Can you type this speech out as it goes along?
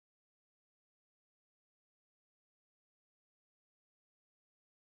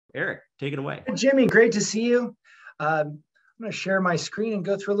Erik, take it away. Jimmy, great to see you. I'm going to share my screen and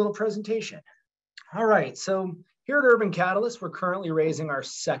go through a little presentation. All right, so here at Urban Catalyst, we're currently raising our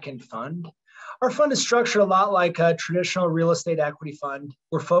second fund. Our fund is structured a lot like a traditional real estate equity fund.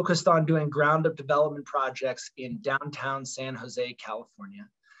 We're focused on doing ground-up development projects in downtown San Jose, California.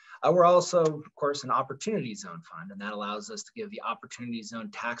 We're also, of course, an opportunity zone fund, and that allows us to give the opportunity zone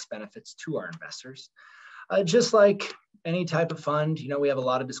tax benefits to our investors. Just like any type of fund, we have a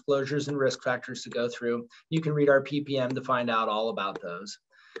lot of disclosures and risk factors to go through. You can read our PPM to find out all about those.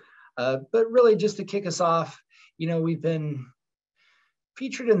 But really, just to kick us off, we've been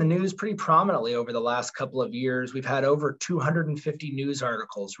featured in the news pretty prominently over the last couple of years. We've had over 250 news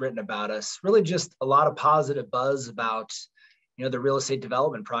articles written about us, really just a lot of positive buzz about the real estate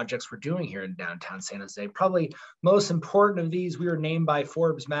development projects we're doing here in downtown San Jose. Probably most important of these, we were named by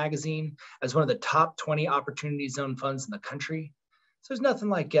Forbes magazine as one of the top 20 opportunity zone funds in the country. So there's nothing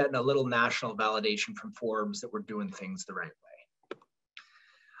like getting a little national validation from Forbes that we're doing things the right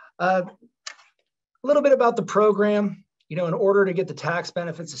way. A little bit about the program. In order to get the tax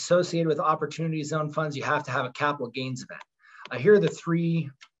benefits associated with opportunity zone funds, you have to have a capital gains event. Here are the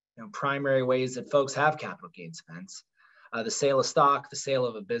three primary ways that folks have capital gains events. The sale of stock, the sale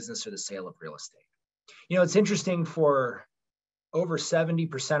of a business, or the sale of real estate. It's interesting, for over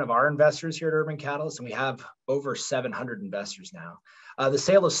 70% of our investors here at Urban Catalyst, and we have over 700 investors now, the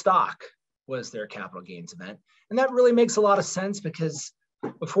sale of stock was their capital gains event. And that really makes a lot of sense, because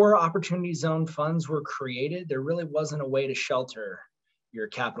before opportunity zone funds were created, there really wasn't a way to shelter your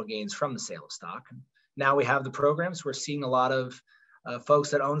capital gains from the sale of stock. Now we have the programs. We're seeing a lot of folks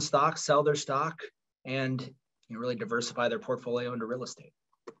that own stock sell their stock and really diversify their portfolio into real estate.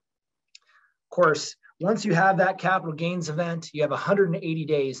 Of course, once you have that capital gains event, you have 180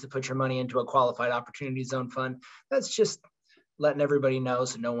 days to put your money into a qualified opportunity zone fund. That's just letting everybody know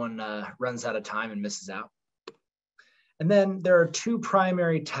so no one runs out of time and misses out. And then there are two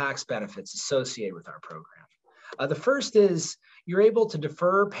primary tax benefits associated with our program. The first is you're able to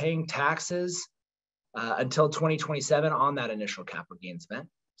defer paying taxes until 2027 on that initial capital gains event.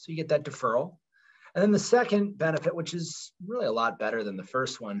 So you get that deferral. And then the second benefit, which is really a lot better than the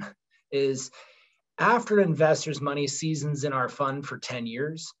first one, is after an investor's money seasons in our fund for 10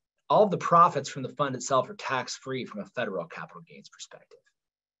 years, all of the profits from the fund itself are tax-free from a federal capital gains perspective.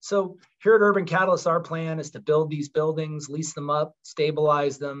 So here at Urban Catalyst, our plan is to build these buildings, lease them up,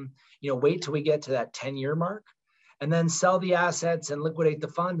 stabilize them, wait till we get to that 10-year mark, and then sell the assets and liquidate the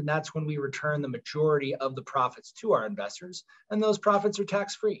fund. And that's when we return the majority of the profits to our investors. And those profits are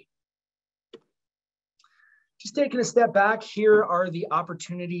tax-free. Just taking a step back, here are the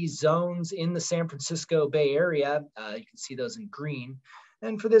opportunity zones in the San Francisco Bay Area. You can see those in green.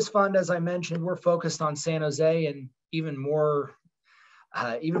 And for this fund, as I mentioned, we're focused on San Jose, and even more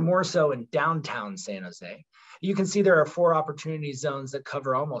so in downtown San Jose. You can see there are 4 opportunity zones that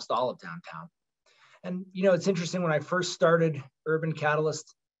cover almost all of downtown. And it's interesting, when I first started Urban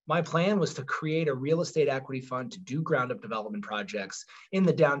Catalyst, my plan was to create a real estate equity fund to do ground up development projects in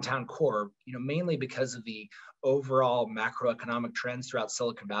the downtown core, mainly because of the overall macroeconomic trends throughout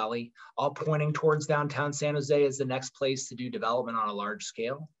Silicon Valley, all pointing towards downtown San Jose as the next place to do development on a large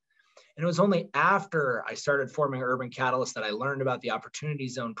scale. And it was only after I started forming Urban Catalyst that I learned about the Opportunity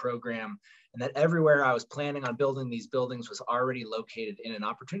Zone program, and that everywhere I was planning on building these buildings was already located in an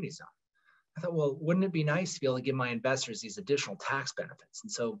opportunity zone. I thought, well, wouldn't it be nice to be able to give my investors these additional tax benefits?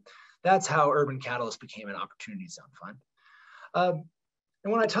 And so that's how Urban Catalyst became an Opportunity Zone fund.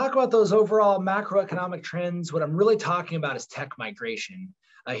 And when I talk about those overall macroeconomic trends, what I'm really talking about is tech migration.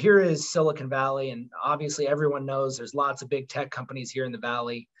 Here is Silicon Valley, and obviously everyone knows there's lots of big tech companies here in the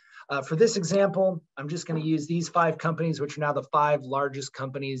Valley. For this example, I'm just going to use these 5 companies, which are now the 5 largest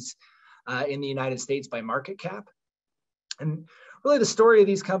companies in the United States by market cap. And really the story of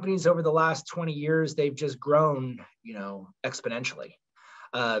these companies over the last 20 years, they've just grown, exponentially.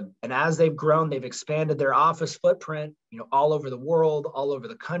 And as they've grown, they've expanded their office footprint, all over the world, all over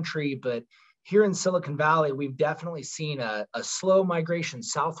the country. But here in Silicon Valley, we've definitely seen a slow migration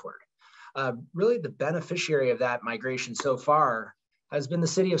southward. Really the beneficiary of that migration so far has been the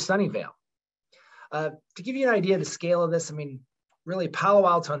city of Sunnyvale. To give you an idea of the scale of this, really Palo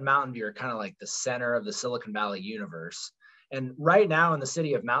Alto and Mountain View are kind of like the center of the Silicon Valley universe. And right now in the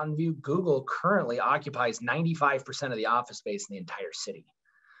city of Mountain View, Google currently occupies 95% of the office space in the entire city.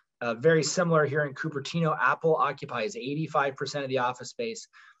 Very similar here in Cupertino, Apple occupies 85% of the office space.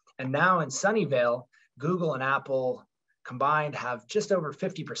 And now in Sunnyvale, Google and Apple combined have just over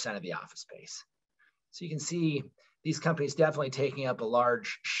 50% of the office space. So you can see these companies definitely taking up a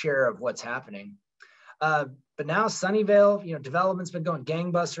large share of what's happening. But now Sunnyvale, development's been going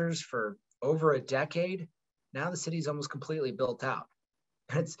gangbusters for over a decade. Now the city's almost completely built out.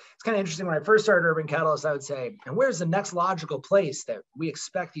 It's kind of interesting. When I first started Urban Catalyst, I would say, and where's the next logical place that we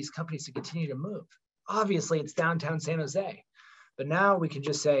expect these companies to continue to move? Obviously, it's downtown San Jose. But now we can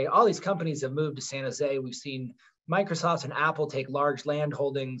just say all these companies have moved to San Jose. We've seen Microsoft and Apple take large land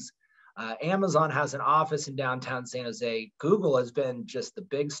holdings. Amazon has an office in downtown San Jose. Google has been just the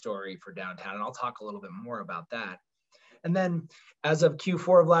big story for downtown, and I'll talk a little bit more about that. And then as of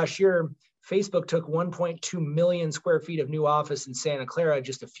Q4 of last year, Facebook took 1.2 million square feet of new office in Santa Clara,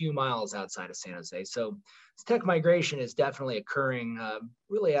 just a few miles outside of San Jose. So this tech migration is definitely occurring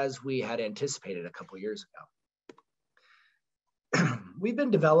really as we had anticipated a couple of years ago. We've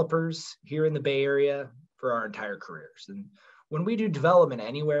been developers here in the Bay Area for our entire careers. And when we do development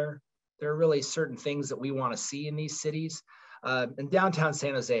anywhere, there are really certain things that we want to see in these cities. And downtown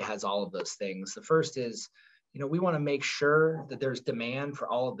San Jose has all of those things. The first is, we want to make sure that there's demand for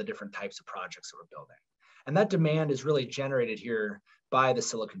all of the different types of projects that we're building. And that demand is really generated here by the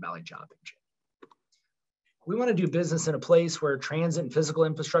Silicon Valley job engine. We want to do business in a place where transit and physical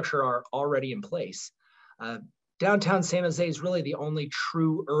infrastructure are already in place. Downtown San Jose is really the only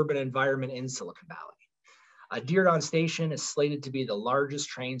true urban environment in Silicon Valley. Diridon Station is slated to be the largest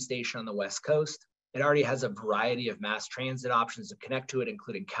train station on the West Coast. It already has a variety of mass transit options to connect to it,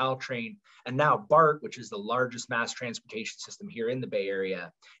 including Caltrain. And now BART, which is the largest mass transportation system here in the Bay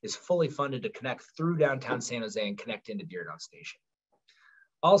Area, is fully funded to connect through downtown San Jose and connect into Diridon Station.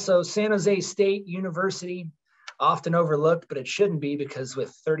 Also, San Jose State University, often overlooked, but it shouldn't be, because with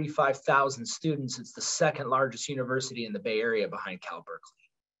 35,000 students, it's the second largest university in the Bay Area behind Cal Berkeley.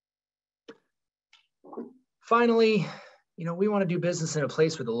 Finally, we want to do business in a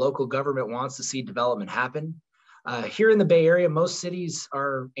place where the local government wants to see development happen. Here in the Bay Area, most cities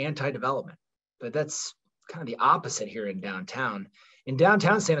are anti-development, but that's kind of the opposite here in downtown. In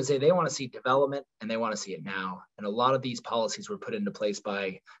downtown San Jose, they want to see development and they want to see it now. And a lot of these policies were put into place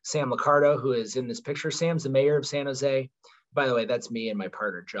by Sam Liccardo, who is in this picture. Sam's the mayor of San Jose. By the way, that's me and my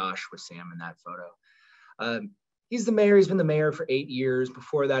partner, Josh, with Sam in that photo. He's the mayor. He's been the mayor for 8 years.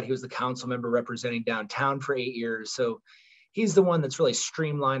 Before that, he was the council member representing downtown for 8 years. So he's the one that's really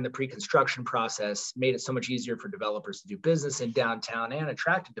streamlined the pre-construction process, made it so much easier for developers to do business in downtown, and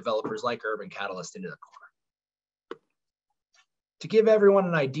attracted developers like Urban Catalyst into the core. To give everyone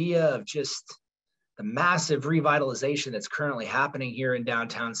an idea of just the massive revitalization that's currently happening here in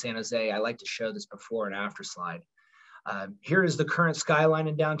downtown San Jose, I like to show this before and after slide. Here is the current skyline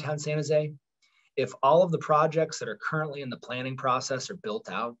in downtown San Jose. If all of the projects that are currently in the planning process are built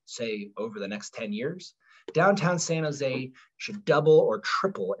out, say over the next 10 years, downtown San Jose should double or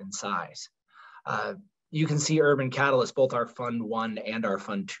triple in size. You can see Urban Catalyst, both our Fund 1 and our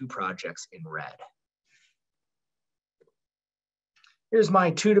Fund 2 projects in red. Here's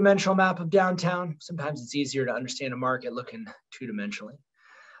my two-dimensional map of downtown. Sometimes it's easier to understand a market looking two-dimensionally.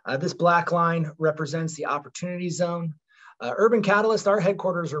 This black line represents the opportunity zone. Urban Catalyst, our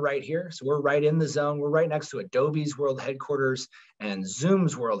headquarters are right here. So we're right in the zone. We're right next to Adobe's world headquarters and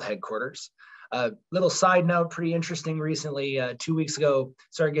Zoom's world headquarters. Little side note, pretty interesting recently, 2 weeks ago,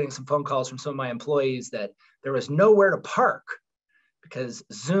 started getting some phone calls from some of my employees that there was nowhere to park because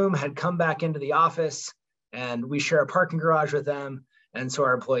Zoom had come back into the office and we share a parking garage with them. And so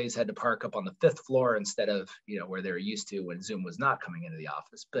our employees had to park up on the 5th floor instead of, where they were used to when Zoom was not coming into the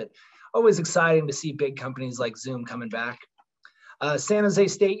office. But always exciting to see big companies like Zoom coming back. San Jose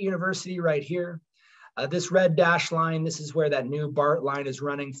State University right here. This red dash line, this is where that new BART line is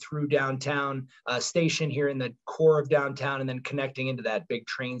running through downtown station here in the core of downtown and then connecting into that big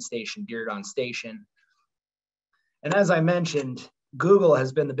train station, Diridon Station. And as I mentioned, Google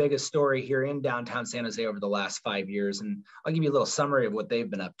has been the biggest story here in downtown San Jose over the last 5 years. And I'll give you a little summary of what they've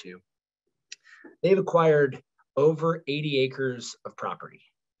been up to. They've acquired over 80 acres of property,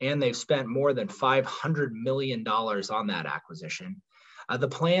 and they've spent more than $500 million on that acquisition. The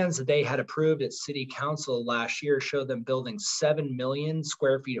plans that they had approved at City Council last year showed them building 7 million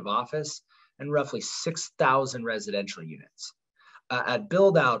square feet of office and roughly 6,000 residential units. At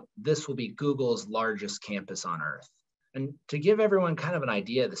build out, this will be Google's largest campus on earth. And to give everyone kind of an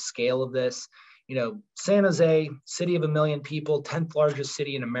idea of the scale of this, San Jose, city of 1 million people, 10th largest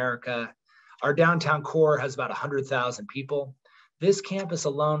city in America. Our downtown core has about 100,000 people. This campus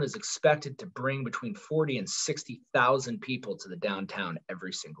alone is expected to bring between 40 and 60,000 people to the downtown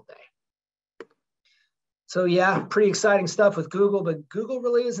every single day. So yeah, pretty exciting stuff with Google, but Google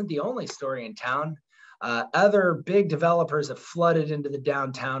really isn't the only story in town. Other big developers have flooded into the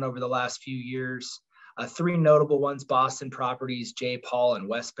downtown over the last few years. 3 notable ones, Boston Properties, J. Paul, and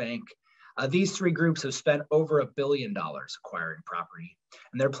West Bank. These three groups have spent over $1 billion acquiring property,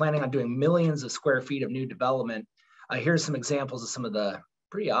 and they're planning on doing millions of square feet of new development. Here's some examples of some of the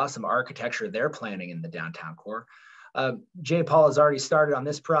pretty awesome architecture they're planning in the downtown core. J. Paul has already started on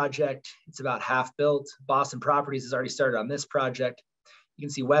this project. It's about half built. Boston Properties has already started on this project. You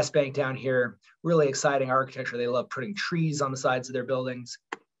can see West Bank down here, really exciting architecture. They love putting trees on the sides of their buildings.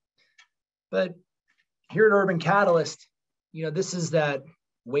 But here at Urban Catalyst, this is that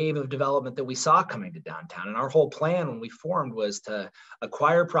wave of development that we saw coming to downtown. And our whole plan when we formed was to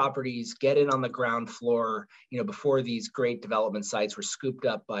acquire properties, get in on the ground floor, before these great development sites were scooped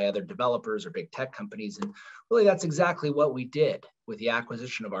up by other developers or big tech companies. And really that's exactly what we did with the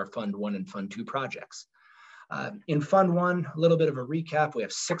acquisition of our Fund 1 and Fund 2 projects. In Fund 1, a little bit of a recap. We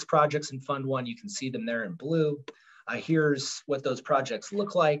have 6 projects in Fund 1. You can see them there in blue. Here's what those projects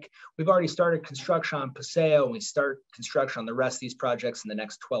look like. We've already started construction on Paseo, and we start construction on the rest of these projects in the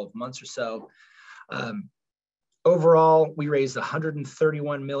next 12 months or so. Overall, we raised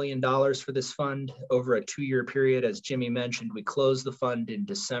 $131 million for this fund over a 2-year period. As Jimmy mentioned, we closed the fund in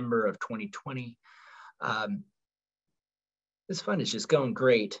December of 2020. This fund is just going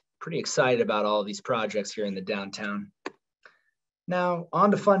great. Pretty excited about all of these projects here in the downtown. Now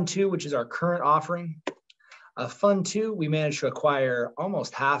on to Fund 2, which is our current offering. Fund 2, we managed to acquire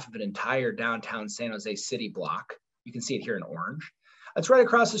almost half of an entire downtown San Jose city block. You can see it here in orange. It's right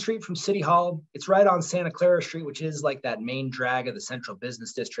across the street from City Hall. It's right on Santa Clara Street, which is like that main drag of the Central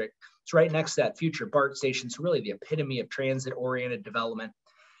Business District. It's right next to that future BART station. It's really the epitome of transit-oriented development.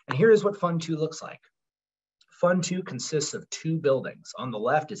 And here is what Fund 2 looks like. Fund 2 consists of 2 buildings. On the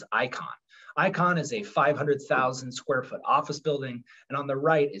left is Icon. Icon is a 500,000 square foot office building, and on the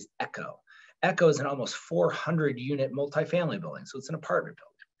right is Echo. Echo is an almost 400 unit multifamily building, so it's an apartment building.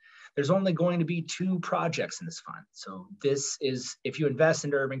 There's only going to be 2 projects in this fund. So this is, if you invest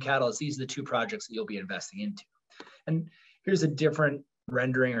into Urban Catalyst, these are the 2 projects that you'll be investing into. And here's a different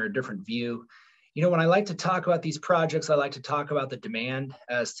rendering or a different view. When I like to talk about these projects, I like to talk about the demand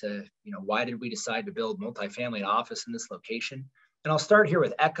as to, why did we decide to build multifamily and office in this location? And I'll start here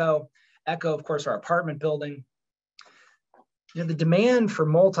with Echo. Echo, of course, our apartment building. The demand for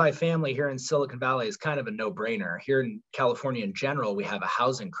multifamily here in Silicon Valley is kind of a no-brainer. Here in California in general, we have a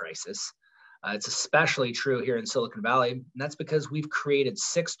housing crisis. It's especially true here in Silicon Valley, and that's because we've created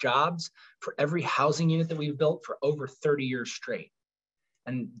 6 jobs for every housing unit that we've built for over 30 years straight.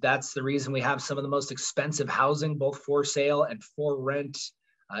 And that's the reason we have some of the most expensive housing, both for sale and for rent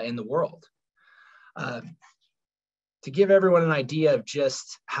in the world. To give everyone an idea of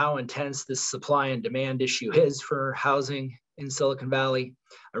just how intense this supply and demand issue is for housing in Silicon Valley,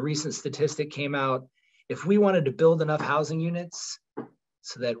 a recent statistic came out. If we wanted to build enough housing units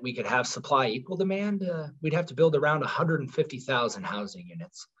so that we could have supply equal demand, we'd have to build around 150,000 housing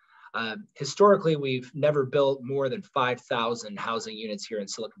units. Historically, we've never built more than 5,000 housing units here in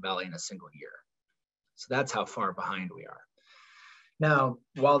Silicon Valley in a single year. So that's how far behind we are. Now,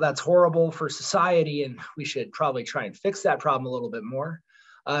 while that's horrible for society, and we should probably try and fix that problem a little bit more,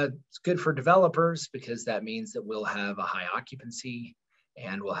 it's good for developers because that means that we'll have a high occupancy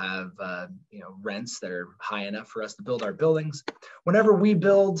and we'll have rents that are high enough for us to build our buildings. Whenever we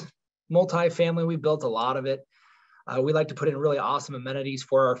build multifamily, we built a lot of it. We like to put in really awesome amenities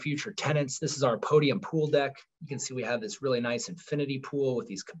for our future tenants. This is our podium pool deck. You can see we have this really nice infinity pool with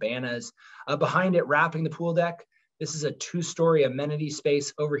these cabanas. Behind it, wrapping the pool deck, this is a 2-story amenity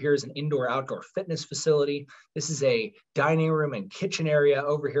space. Over here is an indoor-outdoor fitness facility. This is a dining room and kitchen area.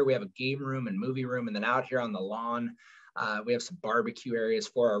 Over here, we have a game room and movie room. And then out here on the lawn, we have some barbecue areas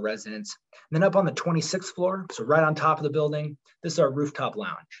for our residents. And then up on the 26th floor, so right on top of the building, this is our rooftop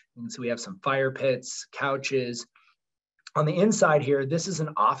lounge. And so we have some fire pits, couches. On the inside here, this is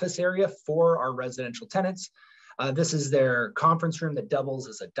an office area for our residential tenants. This is their conference room that doubles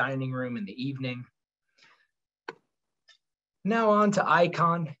as a dining room in the evening. Now on to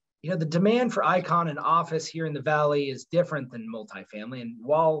Icon. The demand for Icon and office here in the Valley is different than multifamily. And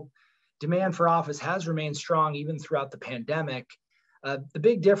while demand for office has remained strong even throughout the pandemic, the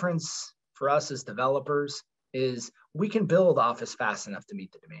big difference for us as developers is we can build office fast enough to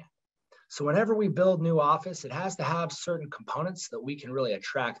meet the demand. So whenever we build new office, it has to have certain components that we can really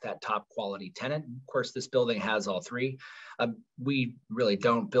attract that top quality tenant. Of course, this building has all 3. We really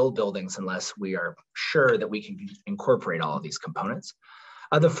don't build buildings unless we are sure that we can incorporate all of these components.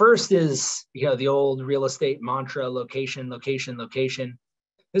 The first is, the old real estate mantra, location, location, location.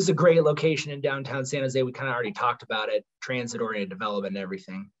 This is a great location in downtown San Jose. We kind of already talked about it, transit-oriented development and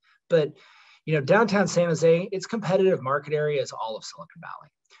everything. But, downtown San Jose, its competitive market area is all of Silicon Valley.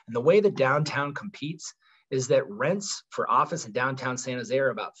 And the way that downtown competes is that rents for office in downtown San Jose are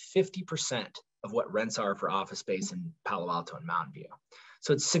about 50% of what rents are for office space in Palo Alto and Mountain View.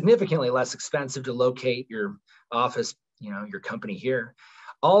 So it's significantly less expensive to locate your office, your company here.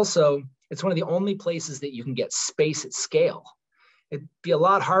 Also, it's one of the only places that you can get space at scale. It'd be a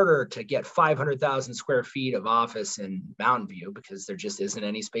lot harder to get 500,000 square feet of office in Mountain View because there just isn't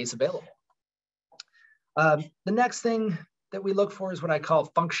any space available. The next thing that we look for is what I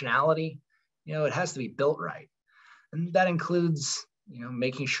call functionality. It has to be built right. And that includes,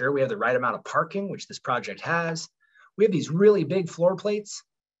 making sure we have the right amount of parking, which this project has. We have these really big floor plates,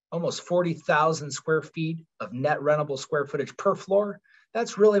 almost 40,000 square feet of net rentable square footage per floor.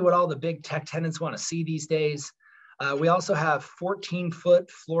 That's really what all the big tech tenants want to see these days. We also have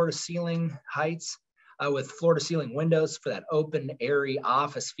 14-foot floor-to-ceiling heights with floor-to-ceiling windows for that open, airy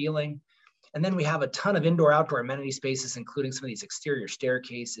office feeling. And then we have a ton of indoor-outdoor amenity spaces, including some of these exterior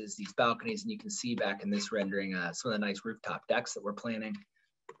staircases, these balconies, and you can see back in this rendering some of the nice rooftop decks that we're planning.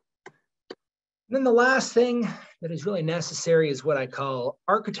 And then the last thing that is really necessary is what I call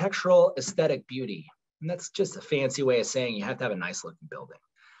architectural aesthetic beauty. And that's just a fancy way of saying you have to have a nice-looking building.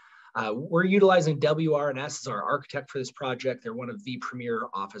 We're utilizing WR&S as our architect for this project. They're one of the premier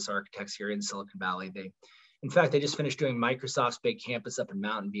office architects here in Silicon Valley. In fact, they just finished doing Microsoft's big campus up in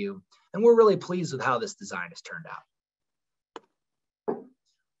Mountain View, and we're really pleased with how this design has turned out.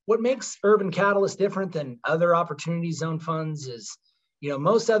 What makes Urban Catalyst different than other opportunity zone funds is,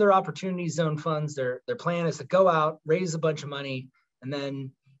 most other opportunity zone funds, their plan is to go out, raise a bunch of money, and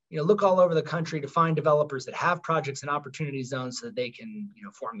then look all over the country to find developers that have projects in opportunity zones so that they can,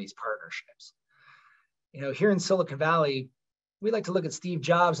 form these partnerships. Here in Silicon Valley, we like to look at Steve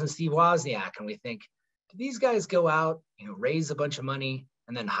Jobs and Steve Wozniak, and we think, do these guys go out, raise a bunch of money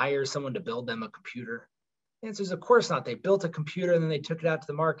and then hire someone to build them a computer? The answer is, of course not. They built a computer and then they took it out to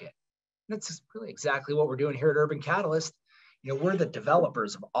the market. And that's really exactly what we're doing here at Urban Catalyst. We're the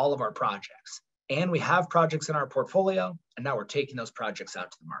developers of all of our projects. And we have projects in our portfolio, and now we're taking those projects out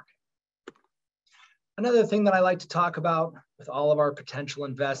to the market. Another thing that I like to talk about with all of our potential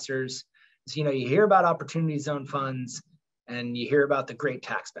investors is, you hear about opportunity zone funds and you hear about the great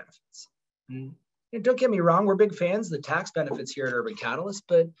tax benefits. And don't get me wrong, we're big fans of the tax benefits here at Urban Catalyst,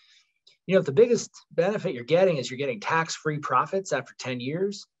 but if the biggest benefit you're getting is you're getting tax-free profits after 10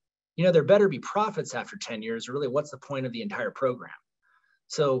 years, there better be profits after 10 years, or really what's the point of the entire program?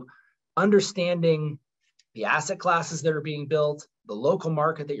 So understanding the asset classes that are being built, the local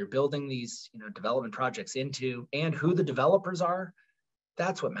market that you're building these development projects into, and who the developers are,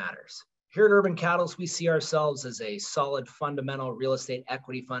 that's what matters. Here at Urban Catalyst, we see ourselves as a solid fundamental real estate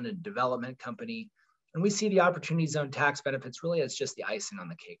equity fund and development company, and we see the opportunity zone tax benefits really as just the icing on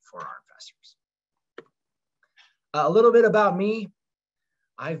the cake for our investors. A little bit about me.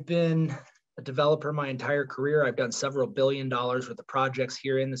 I've been a developer my entire career. I've done several $1 billion worth of projects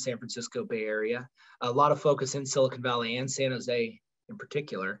here in the San Francisco Bay Area. A lot of focus in Silicon Valley and San Jose in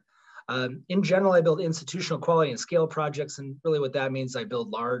particular. In general, I build institutional quality and scale projects. And really what that means, I build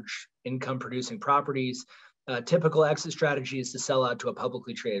large income producing properties. Typical exit strategy is to sell out to a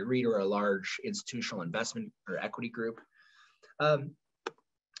publicly traded REIT or a large institutional investment or equity group.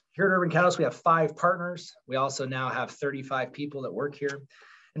 Here at Urban Catalyst, we have 5 partners. We also now have 35 people that work here.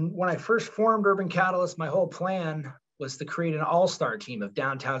 And when I first formed Urban Catalyst, my whole plan was to create an all-star team of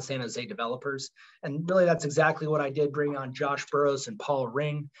downtown San Jose developers. And really that's exactly what I did, bring on Josh Burrows and Paul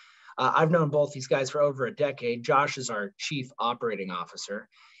Ring. I've known both these guys for over a decade. Josh is our chief operating officer.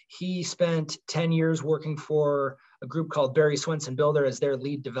 He spent 10 years working for a group called Barry Swenson Builder as their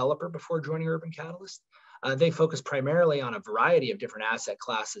lead developer before joining Urban Catalyst. They focus primarily on a variety of different asset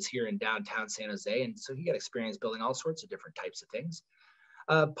classes here in downtown San Jose. And so he got experience building all sorts of different types of things.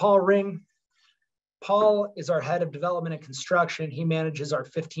 Paul Ring. Paul is our head of development and construction. He manages our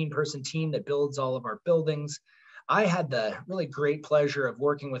 15-person team that builds all of our buildings. I had the really great pleasure of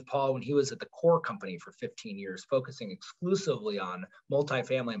working with Paul when he was at the Core Company for 15 years, focusing exclusively on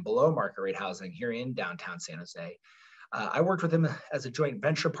multifamily and below market rate housing here in downtown San Jose. I worked with him as a joint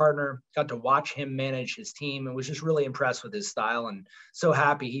venture partner, got to watch him manage his team, and was just really impressed with his style, and so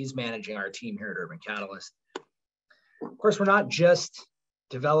happy he's managing our team here at Urban Catalyst. Of course, we're not just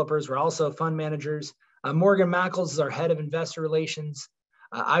developers, we're also fund managers. Morgan Mackles is our head of investor relations.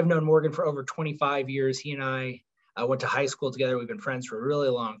 I've known Morgan for over 25 years. He and I went to high school together. We've been friends for a really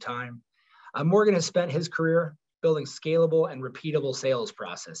long time. Morgan has spent his career building scalable and repeatable sales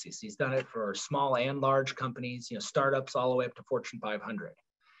processes. He's done it for small and large companies, startups all the way up to Fortune 500.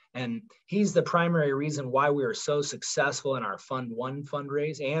 And he's the primary reason why we are so successful in our Fund 1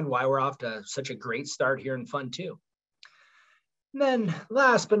 fundraise and why we're off to such a great start here in Fund 2. And then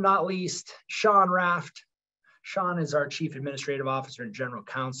last but not least, Sean Raft. Sean is our Chief Administrative Officer and General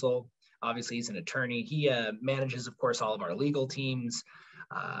Counsel. Obviously, he's an attorney. He manages, of course, all of our legal teams,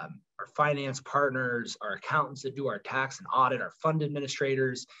 our finance partners, our accountants that do our tax and audit, our fund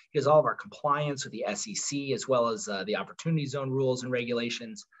administrators. He does all of our compliance with the SEC, as well as the Opportunity Zone rules and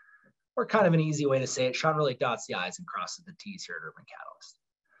regulations. Or kind of an easy way to say it, Sean really dots the I's and crosses the T's here at Urban Catalyst.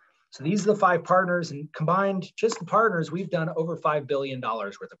 So these are the 5 partners, and combined, just the partners, we've done over $5 billion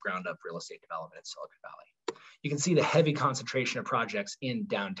worth of ground up real estate development in Silicon Valley. You can see the heavy concentration of projects in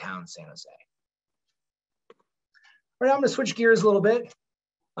downtown San Jose. All right, I'm going to switch gears a little bit,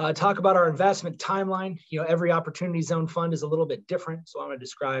 talk about our investment timeline. Every Opportunity Zone fund is a little bit different, so I'm going to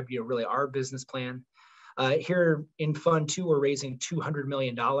describe, really our business plan. Here in Fund 2, we're raising $200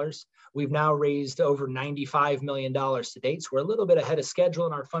 million. We've now raised over $95 million to date, so we're a little bit ahead of schedule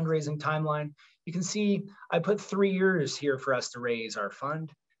in our fundraising timeline. You can see I put 3 years here for us to raise our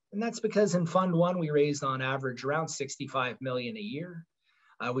fund, and that's because in Fund 1, we raised on average around $65 million a year.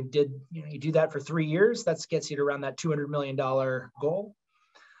 You do that for 3 years, that gets you to around that $200 million goal.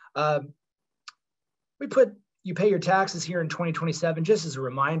 You pay your taxes here in 2027, just as a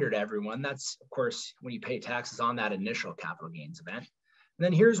reminder to everyone. That's, of course, when you pay taxes on that initial capital gains event. And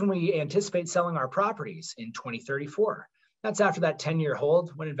then here's when we anticipate selling our properties in 2034. That's after that 10-year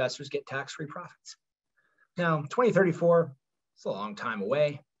hold when investors get tax-free profits. Now, 2034, it's a long time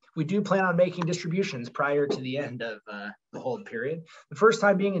away. We do plan on making distributions prior to the end of the hold period. The first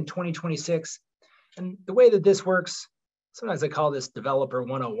time being in 2026. And the way that this works, sometimes I call this Developer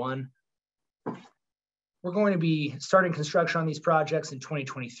 101. We're going to be starting construction on these projects in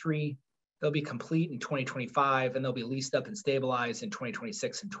 2023. They'll be complete in 2025, and they'll be leased up and stabilized in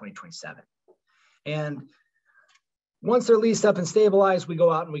 2026 and 2027. And once they're leased up and stabilized, we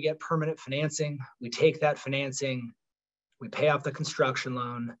go out and we get permanent financing. We take that financing, we pay off the construction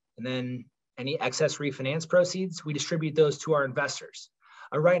loan, and then any excess refinance proceeds, we distribute those to our investors.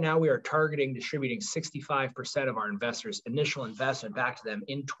 Right now, we are targeting distributing 65% of our investors' initial investment back to them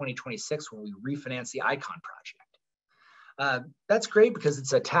in 2026 when we refinance the Icon project. That's great because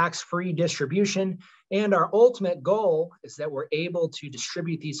it's a tax-free distribution, and our ultimate goal is that we're able to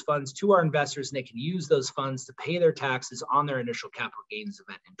distribute these funds to our investors, and they can use those funds to pay their taxes on their initial capital gains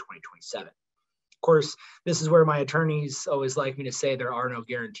event in 2027. Of course, this is where my attorneys always like me to say there are no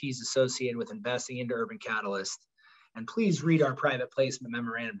guarantees associated with investing into Urban Catalyst. And please read our private placement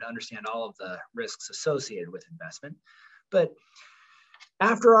memorandum to understand all of the risks associated with investment. But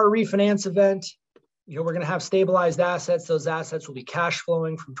after our refinance event, we're going to have stabilized assets. Those assets will be cash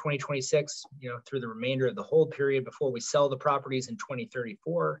flowing from 2026, through the remainder of the hold period before we sell the properties in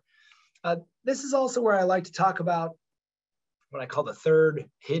 2034. This is also where I like to talk about what I call the third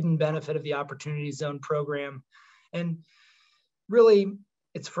hidden benefit of the Opportunity Zone program. And really,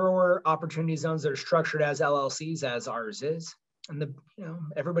 it's for Opportunity Zones that are structured as LLCs, as ours is. And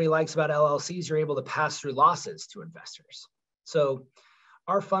everybody likes about LLCs, you're able to pass through losses to investors. So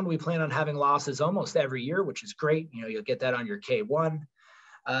our fund, we plan on having losses almost every year, which is great. You'll get that on your K1.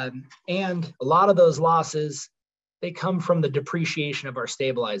 And a lot of those losses, they come from the depreciation of our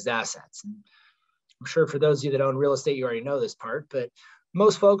stabilized assets. And I'm sure for those of you that own real estate, you already know this part, but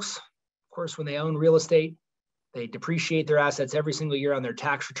most folks, of course, when they own real estate, they depreciate their assets every single year on their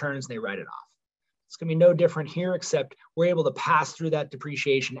tax returns, and they write it off. It's going to be no different here, except we're able to pass through that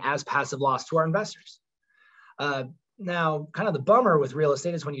depreciation as passive loss to our investors. Now, kind of the bummer with real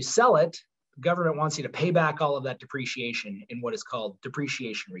estate is when you sell it, the government wants you to pay back all of that depreciation in what is called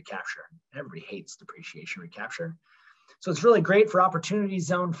depreciation recapture. Everybody hates depreciation recapture. So it's really great for Opportunity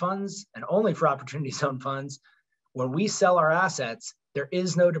Zone funds, and only for Opportunity Zone funds. When we sell our assets, there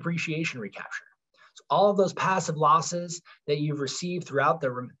is no depreciation recapture. So all of those passive losses that you've received throughout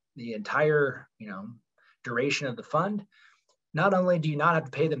the entire duration of the fund, not only do you not have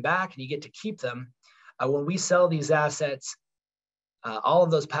to pay them back and you get to keep them, when we sell these assets, all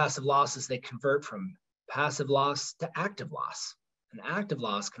of those passive losses, they convert from passive loss to active loss. And active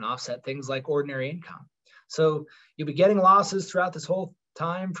loss can offset things like ordinary income. So you'll be getting losses throughout this whole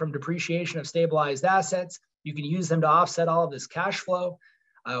time from depreciation of stabilized assets. You can use them to offset all of this cash flow.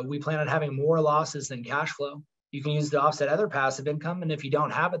 We plan on having more losses than cash flow. You can use it to offset other passive income. And if you don't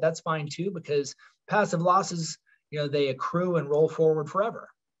have it, that's fine too, because passive losses, they accrue and roll forward forever.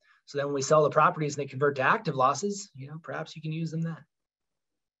 So then when we sell the properties and they convert to active losses, perhaps you can use them then.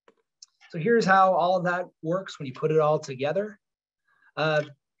 So here's how all of that works when you put it all together.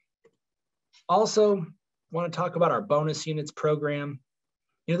 Also, want to talk about our bonus units program.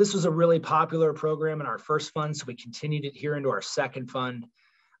 This was a really popular program in our first fund, so we continued it here into our second fund.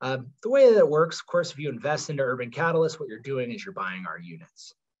 The way that it works, of course, if you invest into Urban Catalyst, what you're doing is you're buying our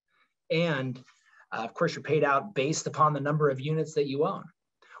units. And Of course, you're paid out based upon the number of units that you own.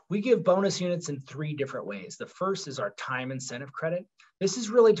 We give bonus units in 3 different ways. The first is our time incentive credit. This is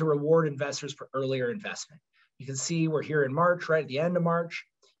really to reward investors for earlier investment. You can see we're here in March, right at the end of March.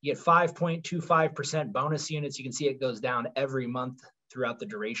 You get 5.25% bonus units. You can see it goes down every month throughout the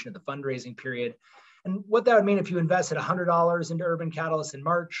duration of the fundraising period. And what that would mean, if you invested $100 into Urban Catalyst in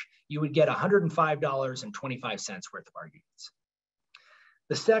March, you would get $105.25 worth of our units.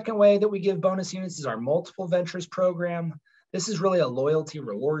 The second way that we give bonus units is our multiple ventures program. This is really a loyalty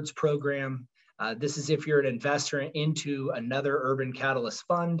rewards program. This is if you're an investor into another Urban Catalyst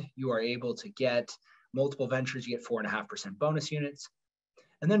fund, you are able to get multiple ventures, you get 4.5% bonus units.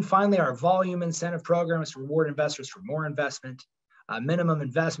 And then finally, our volume incentive program is to reward investors for more investment. Minimum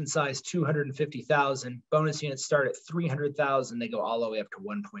investment size, $250,000. Bonus units start at $300,000. They go all the way up to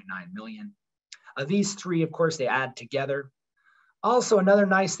 $1.9 million. These 3, of course, they add together. Also, another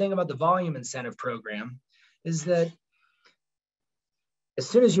nice thing about the volume incentive program is that as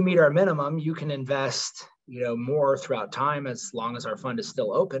soon as you meet our minimum, you can invest, more throughout time as long as our fund is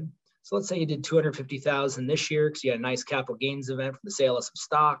still open. So let's say you did $250,000 this year because you had a nice capital gains event from the sale of some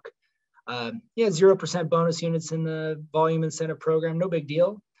stock. You had 0% bonus units in the volume incentive program, no big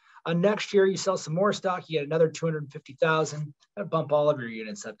deal. Next year, you sell some more stock, you get another $250,000. That'll bump all of your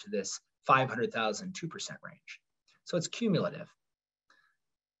units up to this $500,000, 2% range. So it's cumulative.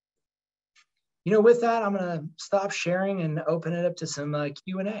 With that, I'm going to stop sharing and open it up to some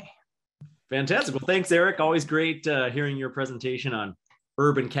Q&A. Fantastic. Well, thanks, Erik. Always great hearing your presentation on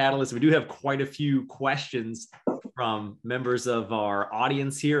Urban Catalyst. We do have quite a few questions from members of our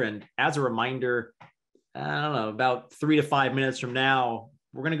audience here. And as a reminder, I don't know, about 3 to 5 minutes from now,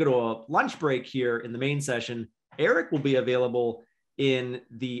 we're going to go to a lunch break here in the main session. Erik will be available in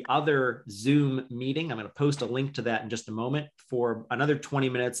the other Zoom meeting. I'm going to post a link to that in just a moment for another 20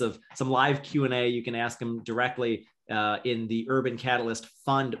 minutes of some live Q&A. You can ask him directly in the Urban Catalyst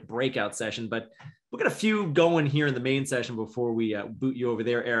Fund breakout session. But we'll get a few going here in the main session before we boot you over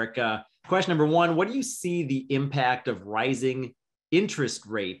there, Erik. Question number 1, what do you see the impact of rising interest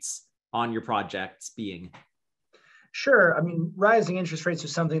rates on your projects being? Sure. Rising interest rates are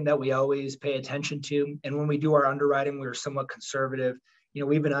something that we always pay attention to. And when we do our underwriting, we're somewhat conservative.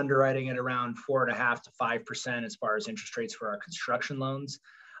 We've been underwriting at around 4.5% to 5% as far as interest rates for our construction loans.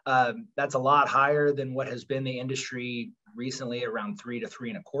 That's a lot higher than what has been the industry recently, around 3 to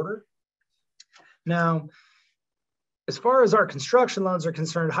 3.25%. Now, as far as our construction loans are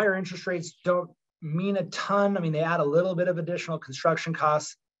concerned, higher interest rates don't mean a ton. They add a little bit of additional construction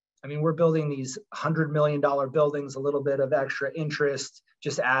costs. We're building these $100 million buildings. A little bit of extra interest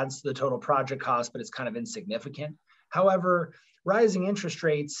just adds to the total project cost, but it's kind of insignificant. However, rising interest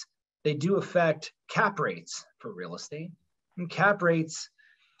rates, they do affect cap rates for real estate. And cap rates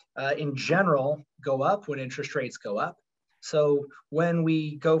in general go up when interest rates go up. So when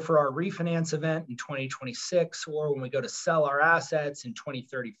we go for our refinance event in 2026, or when we go to sell our assets in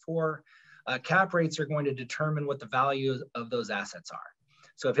 2034, cap rates are going to determine what the value of those assets are.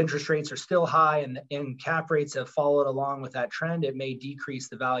 So if interest rates are still high and cap rates have followed along with that trend, it may decrease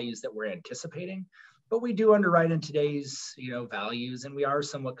the values that we're anticipating. But we do underwrite in today's values, and we are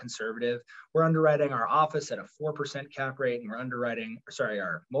somewhat conservative. We're underwriting our office at a 4% cap rate, and we're underwriting,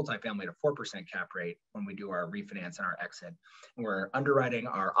 our multifamily at a 4% cap rate when we do our refinance and our exit. And we're underwriting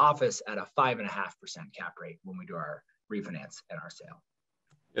our office at a 5.5% cap rate when we do our refinance and our sale.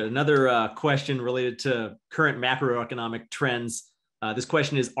 Another question related to current macroeconomic trends. This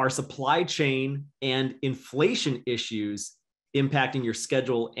question is, are supply chain and inflation issues impacting your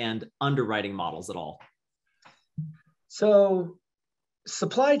schedule and underwriting models at all? So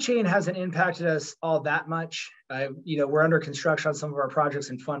supply chain hasn't impacted us all that much. We're under construction on some of our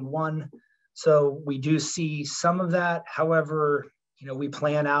projects in Fund 1. So we do see some of that. However, we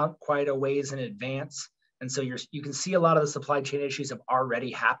plan out quite a ways in advance. And so you can see a lot of the supply chain issues have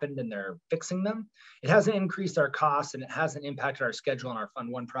already happened and they're fixing them. It hasn't increased our costs and it hasn't impacted our schedule on our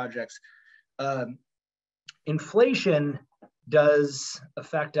Fund 1 projects. Inflation does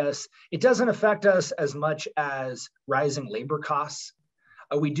affect us. It doesn't affect us as much as rising labor costs.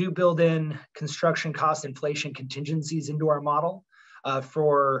 We do build in construction cost inflation contingencies into our model.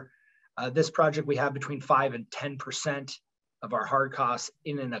 For this project, we have between 5 and 10% of our hard costs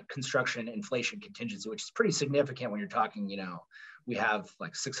in a construction inflation contingency, which is pretty significant when you're talking, we have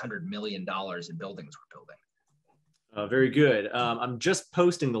like $600 million in buildings we're building. Very good. I'm just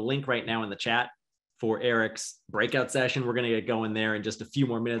posting the link right now in the chat for Erik's breakout session. We're going to get going there in just a few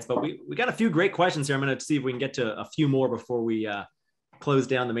more minutes, but we got a few great questions here. I'm going to see if we can get to a few more before we close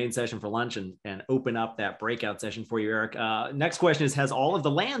down the main session for lunch and open up that breakout session for you, Erik. Next question is, has all of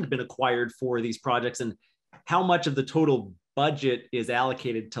the land been acquired for these projects, and how much of the total budget is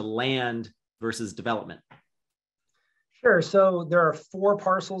allocated to land versus development? Sure. So there are 4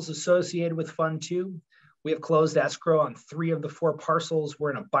 parcels associated with Fund 2. We have closed escrow on 3 of the 4 parcels.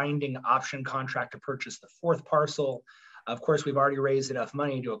 We're in a binding option contract to purchase the 4th parcel. Of course, we've already raised enough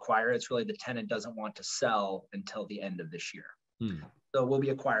money to acquire. It's really the tenant doesn't want to sell until the end of this year. So we'll be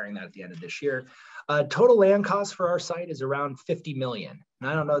acquiring that at the end of this year. Total land cost for our site is around $50 million. And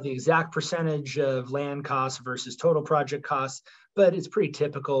I don't know the exact percentage of land costs versus total project costs, but it's pretty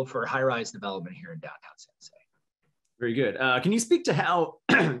typical for high-rise development here in downtown San Jose. Very good. Can you speak to how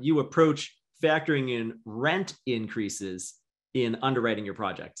you approach factoring in rent increases in underwriting your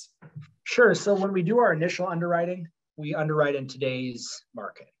projects? Sure. So when we do our initial underwriting, we underwrite in today's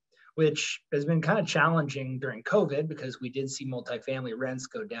market, which has been kind of challenging during COVID because we did see multifamily rents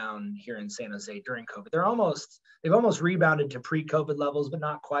go down here in San Jose during COVID. They've almost rebounded to pre-COVID levels, but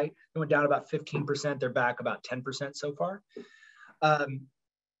not quite. They went down about 15%. They're back about 10% so far.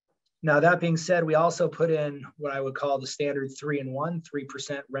 Now, that being said, we also put in what I would call the standard 3-in-1,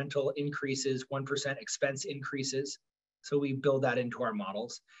 3% rental increases, 1% expense increases. So we build that into our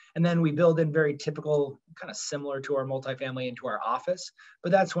models. And then we build in very typical, kind of similar to our multifamily into our office.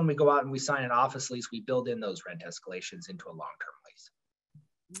 But that's when we go out and we sign an office lease, we build in those rent escalations into a long-term lease.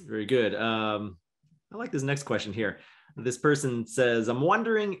 Very good. I like this next question here. This person says, I'm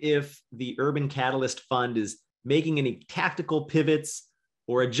wondering if the Urban Catalyst Fund is making any tactical pivots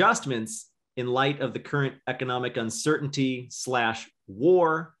or adjustments in light of the current economic uncertainty /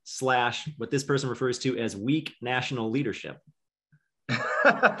 war / what this person refers to as weak national leadership.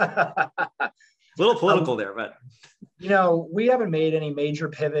 A little political there, but. We haven't made any major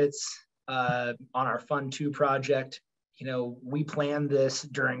pivots on our Fund 2 project. We planned this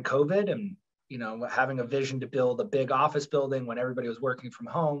during COVID, and, having a vision to build a big office building when everybody was working from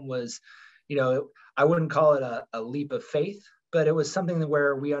home was, I wouldn't call it a leap of faith, but it was something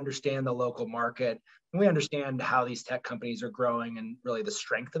where we understand the local market and we understand how these tech companies are growing and really the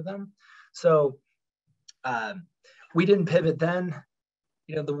strength of them. So we didn't pivot then.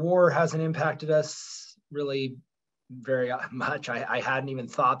 The war hasn't impacted us really very much. I hadn't even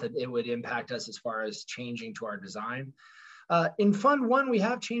thought that it would impact us as far as changing to our design. In Fund 1, we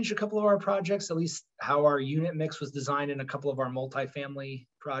have changed a couple of our projects, at least how our unit mix was designed in a couple of our multifamily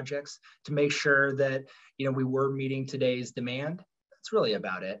projects to make sure that, we were meeting today's demand. That's really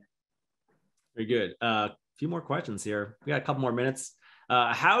about it. Very good. A few more questions here. We got a couple more minutes.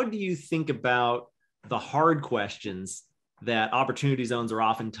 How do you think about the hard questions that opportunity zones are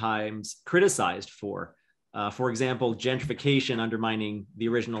oftentimes criticized for? For example, gentrification undermining the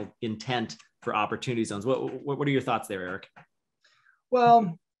original intent for opportunity zones. What are your thoughts there, Erik?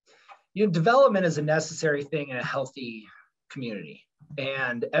 Well, development is a necessary thing in a healthy community.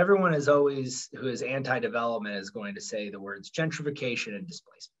 And everyone is always, who is anti-development, is going to say the words gentrification and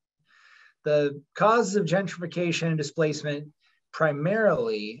displacement. The causes of gentrification and displacement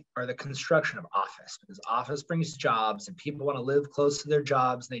primarily are the construction of office, because office brings jobs and people want to live close to their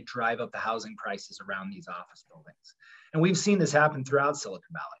jobs, and they drive up the housing prices around these office buildings. And we've seen this happen throughout Silicon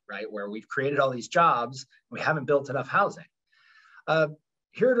Valley, right? Where we've created all these jobs, and we haven't built enough housing.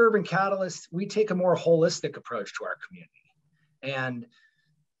 Here at Urban Catalyst, we take a more holistic approach to our community. And,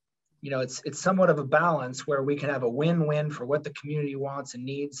 it's somewhat of a balance where we can have a win-win for what the community wants and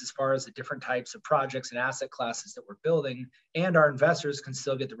needs as far as the different types of projects and asset classes that we're building, and our investors can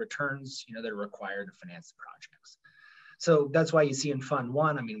still get the returns, that are required to finance the projects. So that's why you see in Fund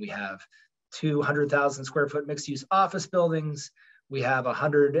 1, we have 200,000 square foot mixed use office buildings. We have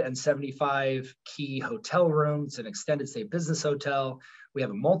 175 key hotel rooms, an extended stay business hotel. We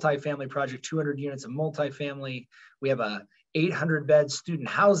have a multifamily project, 200 units of multifamily. We have a 800 bed student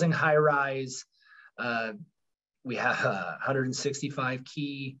housing high rise. We have 165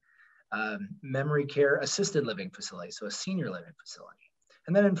 key memory care assisted living facilities, so a senior living facility.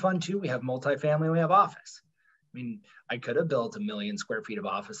 And then in Fund 2, we have multifamily, we have office. I could have built 1 million square feet of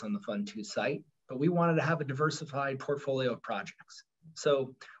office on the Fund 2 site, but we wanted to have a diversified portfolio of projects.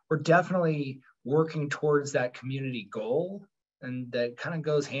 So we're definitely working towards that community goal. And that kind of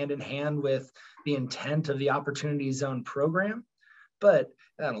goes hand in hand with the intent of the Opportunity Zone program. But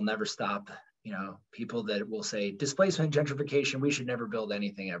that'll never stop, people that will say displacement, gentrification, we should never build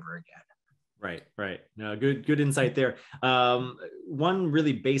anything ever again. Right. No, good insight there. One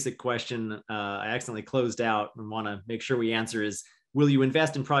really basic question I accidentally closed out and want to make sure we answer is, will you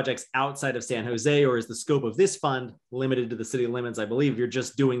invest in projects outside of San Jose, or is the scope of this fund limited to the city limits? I believe you're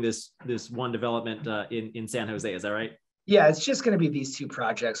just doing this one development in San Jose. Is that right? Yeah, it's just going to be these two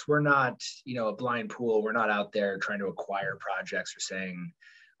projects. We're not, a blind pool. We're not out there trying to acquire projects or saying,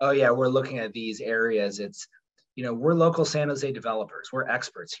 oh yeah, we're looking at these areas. It's, we're local San Jose developers. We're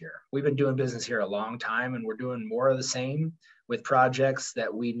experts here. We've been doing business here a long time, and we're doing more of the same with projects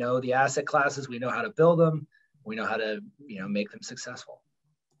that we know the asset classes, we know how to build them, we know how to, make them successful.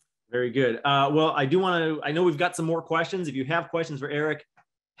 Very good. Well, I know we've got some more questions. If you have questions for Erik,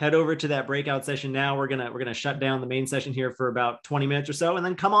 head over to that breakout session now. We're gonna shut down the main session here for about 20 minutes or so, and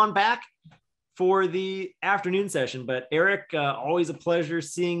then come on back for the afternoon session. But Erik, always a pleasure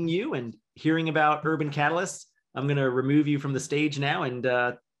seeing you and hearing about Urban Catalyst. I'm gonna remove you from the stage now, and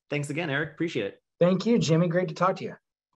thanks again, Erik. Appreciate it. Thank you, Jimmy. Great to talk to you.